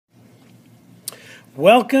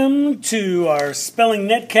Welcome to our Spelling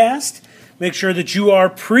Netcast. Make sure that you are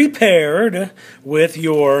prepared with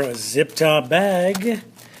your zip top bag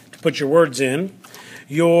to put your words in,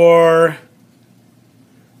 your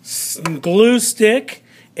glue stick,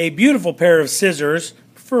 a beautiful pair of scissors,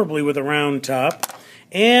 preferably with a round top,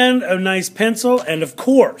 and a nice pencil, and of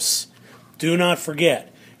course, do not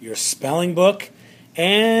forget your spelling book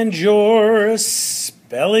and your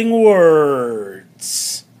spelling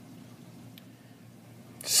words.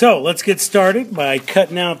 So let's get started by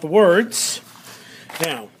cutting out the words.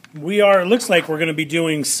 Now, it looks like we're going to be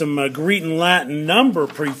doing some Greek and Latin number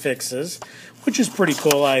prefixes, which is pretty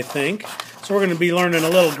cool, I think. So we're going to be learning a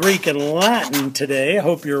little Greek and Latin today. I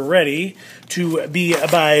hope you're ready to be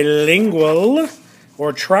bilingual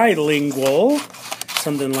or trilingual,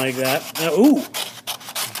 something like that.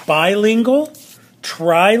 Bilingual,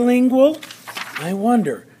 trilingual. I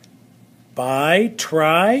wonder.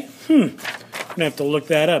 Try. I'm going to have to look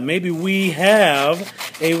that up. Maybe we have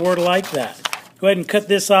a word like that. Go ahead and cut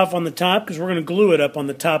this off on the top because we're going to glue it up on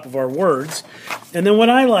the top of our words. And then what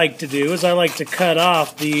I like to do is I like to cut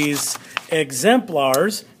off these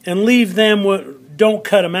exemplars and leave them, don't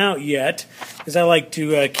cut them out yet, because I like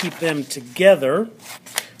to keep them together.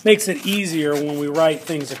 Makes it easier when we write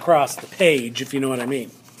things across the page, if you know what I mean.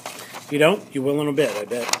 If you don't, you will in a bit,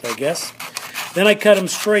 I guess. Then I cut them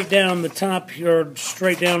straight down the top, or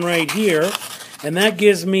straight down right here. And that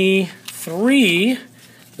gives me 3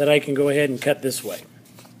 that I can go ahead and cut this way.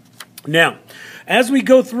 Now, as we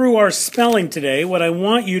go through our spelling today, what I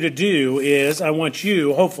want you to do is, I want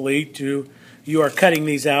you, hopefully, you are cutting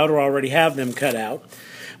these out or already have them cut out.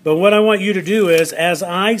 But what I want you to do is, as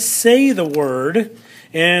I say the word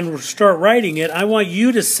and start writing it, I want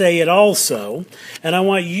you to say it also. And I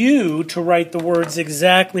want you to write the words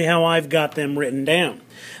exactly how I've got them written down.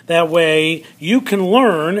 That way you can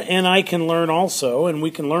learn and I can learn also, and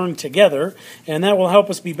we can learn together, and that will help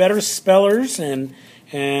us be better spellers and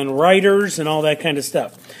writers and all that kind of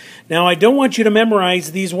stuff. Now, I don't want you to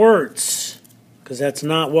memorize these words because that's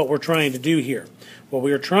not what we're trying to do here. What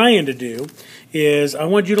we are trying to do is I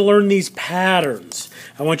want you to learn these patterns.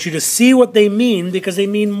 I want you to see what they mean because they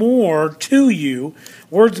mean more to you.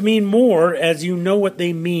 Words mean more as you know what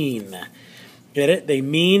they mean. Get it? They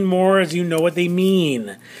mean more as you know what they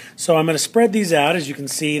mean. So I'm going to spread these out, as you can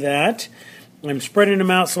see that. I'm spreading them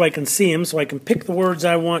out so I can see them, so I can pick the words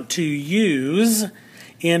I want to use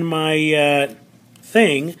in my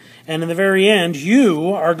thing. And in the very end,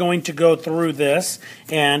 you are going to go through this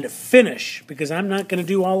and finish, because I'm not going to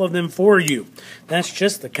do all of them for you. That's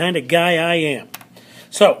just the kind of guy I am.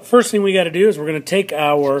 So first thing we got to do is we're going to take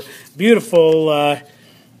our beautiful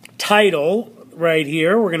title right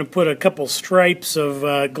here. We're going to put a couple stripes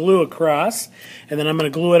of glue across, and then I'm going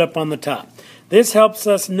to glue it up on the top. This helps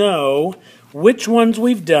us know which ones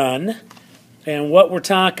we've done and what we're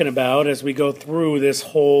talking about as we go through this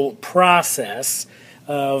whole process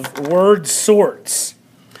of word sorts.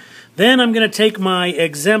 Then I'm going to take my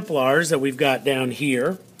exemplars that we've got down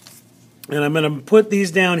here, and I'm going to put these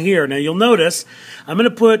down here. Now you'll notice I'm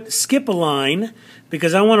going to skip a line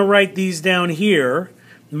because I want to write these down here.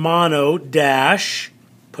 Mono dash,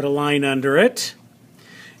 put a line under it.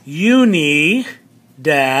 Uni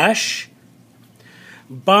dash,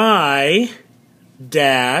 bi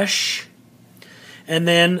dash, and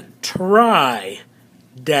then try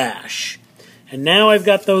dash. And now I've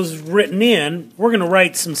got those written in. We're going to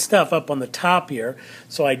write some stuff up on the top here.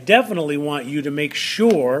 So I definitely want you to make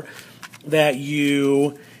sure that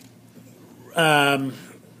you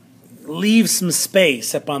leave some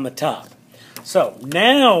space up on the top. So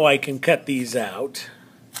now I can cut these out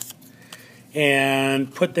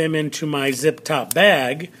and put them into my zip top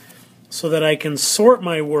bag so that I can sort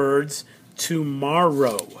my words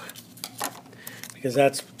tomorrow. Because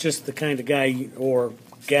that's just the kind of guy or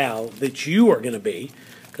gal that you are going to be,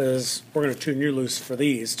 because we're going to tune you loose for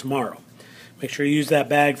these tomorrow. Make sure you use that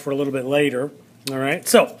bag for a little bit later. All right,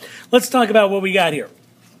 so let's talk about what we got here.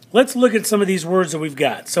 Let's look at some of these words that we've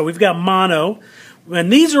got. So we've got mono,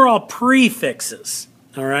 and these are all prefixes.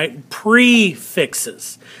 All right,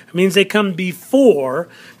 prefixes. It means they come before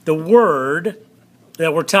the word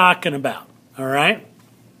that we're talking about. All right,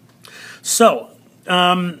 so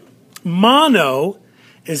mono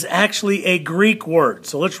is actually a Greek word.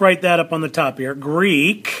 So let's write that up on the top here.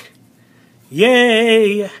 Greek.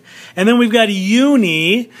 Yay! And then we've got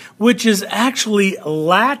uni, which is actually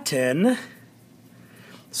Latin.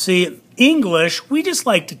 See, English, we just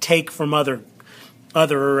like to take from other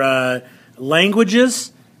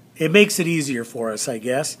languages. It makes it easier for us, I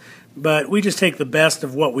guess. But we just take the best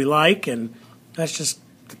of what we like, and that's just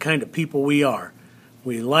the kind of people we are.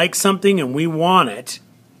 We like something and we want it,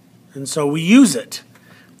 and so we use it.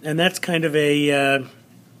 And that's kind of a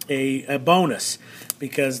bonus,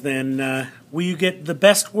 because then we get the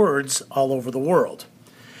best words all over the world.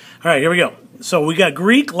 All right, here we go. So we got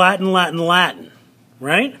Greek, Latin, Latin, Latin,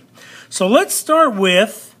 right? So let's start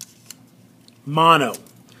with mono.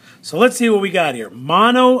 So let's see what we got here.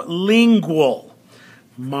 Monolingual.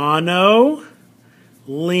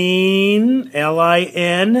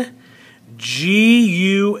 L-I-N-G-U-A-L.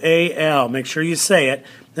 Make sure you say it.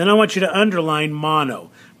 Then I want you to underline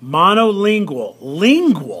mono. Monolingual.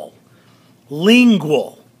 Lingual.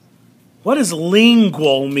 Lingual. What does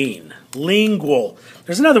lingual mean? Lingual.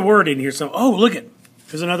 There's another word in here. Oh, look it.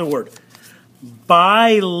 There's another word.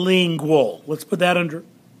 Bilingual. Let's put that under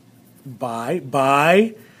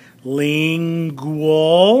bilingual.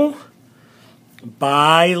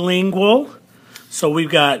 Bilingual. So we've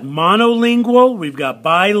got monolingual. We've got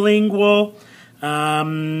bilingual.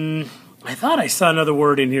 I thought I saw another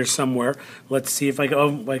word in here somewhere. Let's see if I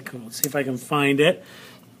can. Let's see if I can find it.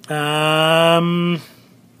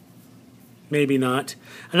 Maybe not.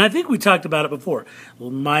 And I think we talked about it before.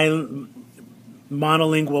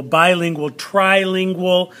 Monolingual, bilingual,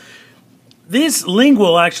 trilingual. This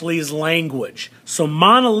lingual actually is language. So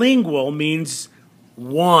monolingual means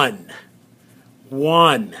one.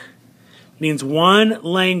 One. Means one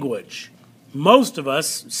language. Most of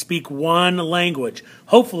us speak one language.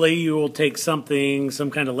 Hopefully you will take some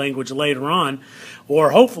kind of language later on, or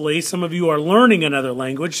hopefully some of you are learning another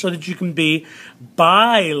language so that you can be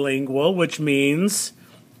bilingual, which means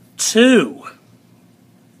two.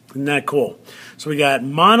 Isn't that cool? So we got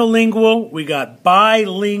monolingual, we got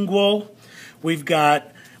bilingual, we've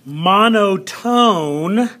got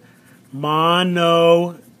monotone,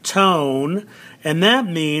 and that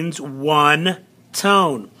means one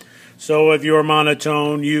tone. So if you're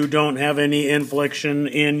monotone, you don't have any inflection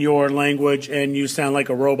in your language and you sound like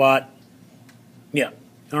a robot. Yeah,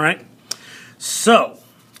 all right? So,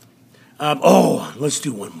 let's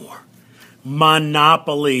do one more.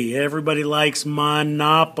 Monopoly. Everybody likes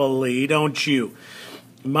Monopoly, don't you?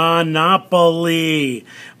 Monopoly.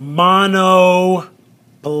 Monopoly.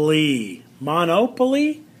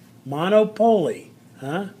 Monopoly? Monopoly.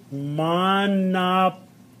 Huh? Monopoly.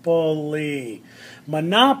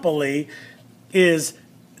 Monopoly is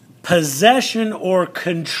possession or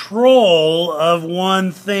control of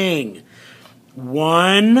one thing.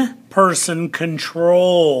 One person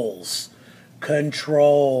controls.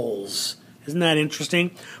 Controls. Isn't that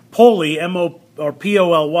interesting? Poly,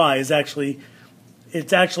 P-O-L-Y, is actually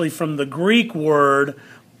from the Greek word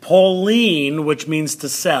polein, which means to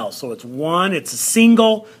sell. So it's a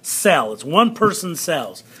single sell. It's one person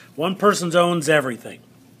sells. One person owns everything.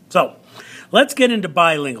 So let's get into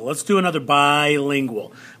bilingual. Let's do another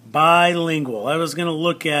bilingual. Bilingual. I was going to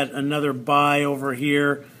look at another bi over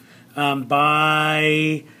here.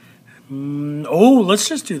 Let's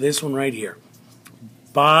just do this one right here.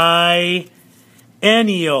 Biennial.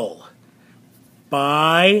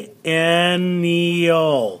 Biennial.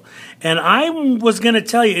 And I was going to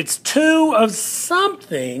tell you it's two of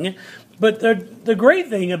something, but the great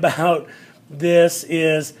thing about this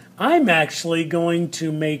is I'm actually going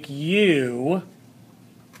to make you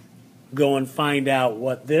go and find out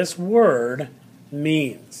what this word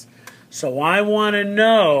means. So I want to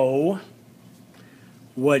know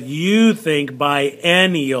what you think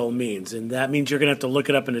biennial means, and that means you're going to have to look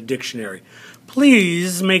it up in a dictionary.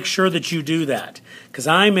 Please make sure that you do that, because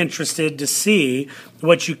I'm interested to see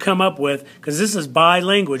what you come up with, because this is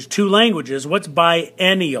bilanguage, two languages. What's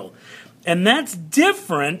biennial? And that's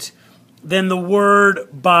different than the word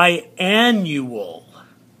biannual.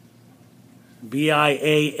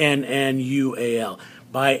 B-I-A-N-N-U-A-L.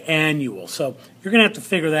 Biannual. So you're going to have to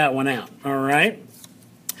figure that one out, all right?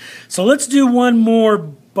 So let's do one more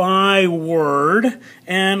by word,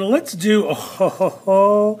 and let's do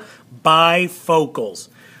bifocals.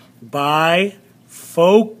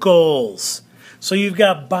 Bifocals. So you've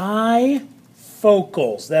got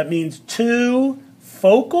bifocals. That means two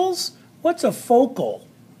focals? What's a focal?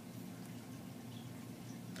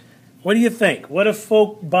 What do you think? What if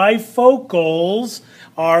bifocals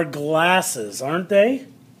are glasses, aren't they?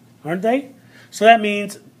 Aren't they? So that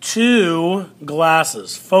means two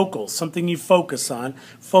glasses. Focals, something you focus on.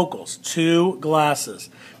 Focals, two glasses.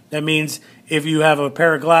 That means if you have a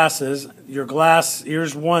pair of glasses, your glass,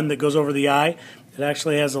 here's one that goes over the eye. It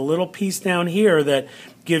actually has a little piece down here that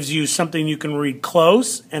gives you something you can read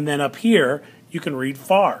close, and then up here you can read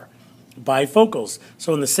far. Bifocals.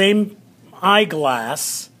 So in the same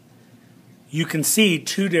eyeglass, you can see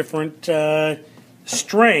two different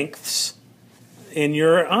strengths in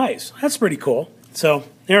your eyes. That's pretty cool. So,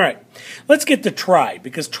 all right. Let's get to try,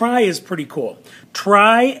 because try is pretty cool.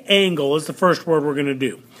 Triangle is the first word we're going to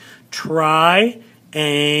do. Triangle.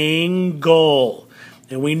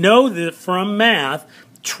 And we know that from math,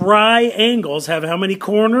 triangles have how many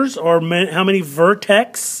corners or how many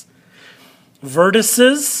vertices?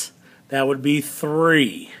 That would be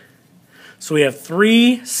 3. So we have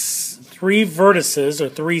three vertices or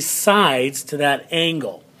 3 sides to that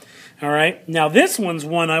angle. All right. Now this one's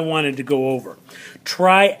one I wanted to go over.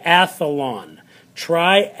 Triathlon.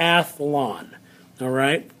 Triathlon. All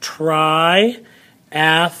right. Triathlon.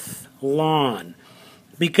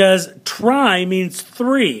 Because tri means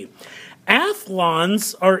 3.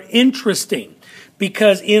 Athlons are interesting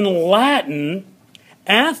because in Latin,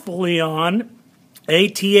 athleon,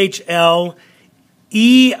 A-T-H-L-E-I-N,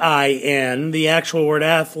 the actual word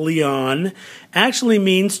athleon, actually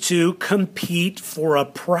means to compete for a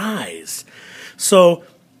prize. So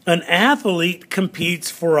an athlete competes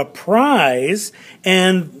for a prize,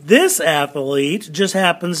 and this athlete just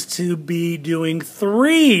happens to be doing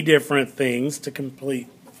 3 different things to complete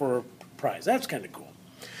for a prize. That's kind of cool.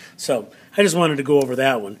 So I just wanted to go over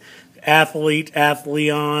that one. Athlete,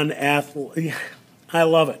 athleon, athlete. I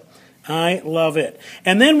love it. I love it.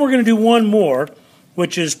 And then we're going to do one more,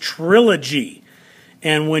 which is trilogy.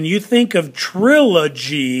 And when you think of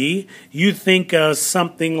trilogy, you think of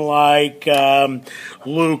something like,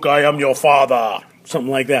 Luke, I am your father.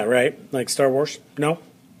 Something like that, right? Like Star Wars? No?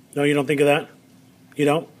 No, you don't think of that? You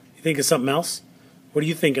don't? You think of something else? What are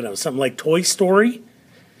you thinking of? Something like Toy Story?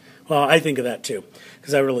 Well, I think of that too,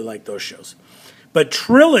 because I really like those shows. But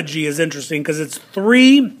trilogy is interesting because it's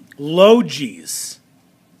 3 logies.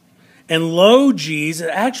 And logies, it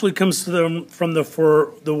actually comes to from the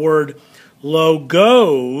word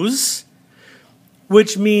logos,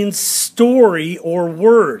 which means story or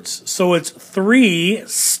words. So it's 3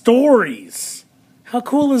 stories. How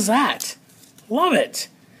cool is that? Love it.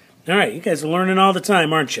 All right, you guys are learning all the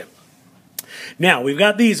time, aren't you? Now, we've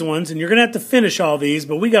got these ones, and you're going to have to finish all these,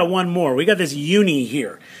 but we got one more. We got this uni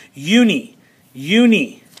here. Uni.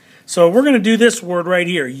 Uni. So we're going to do this word right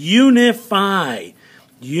here. Unify.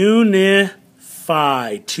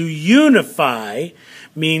 Unify. To unify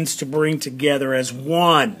means to bring together as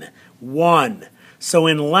one. One. So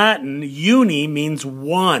in Latin, uni means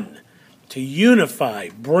one. To unify.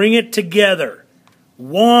 Bring it together.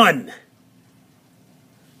 One.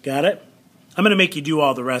 Got it? I'm going to make you do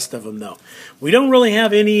all the rest of them, though. We don't really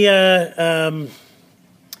have any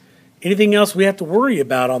anything else we have to worry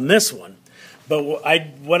about on this one. But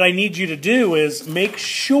what I need you to do is make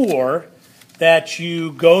sure that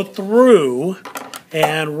you go through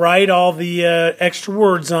and write all the extra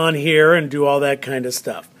words on here and do all that kind of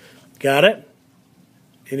stuff. Got it?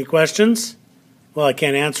 Any questions? Well, I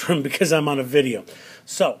can't answer them because I'm on a video.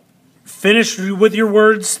 So, finish with your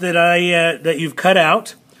words that that you've cut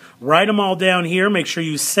out. Write them all down here. Make sure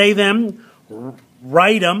you say them,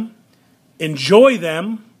 write them, enjoy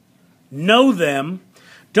them, know them.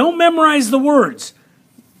 Don't memorize the words.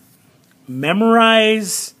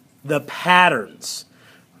 Memorize the patterns.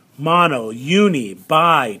 Mono, uni,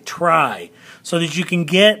 bi, tri, so that you can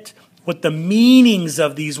get what the meanings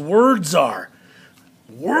of these words are.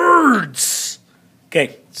 Words!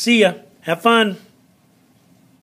 Okay, see ya. Have fun.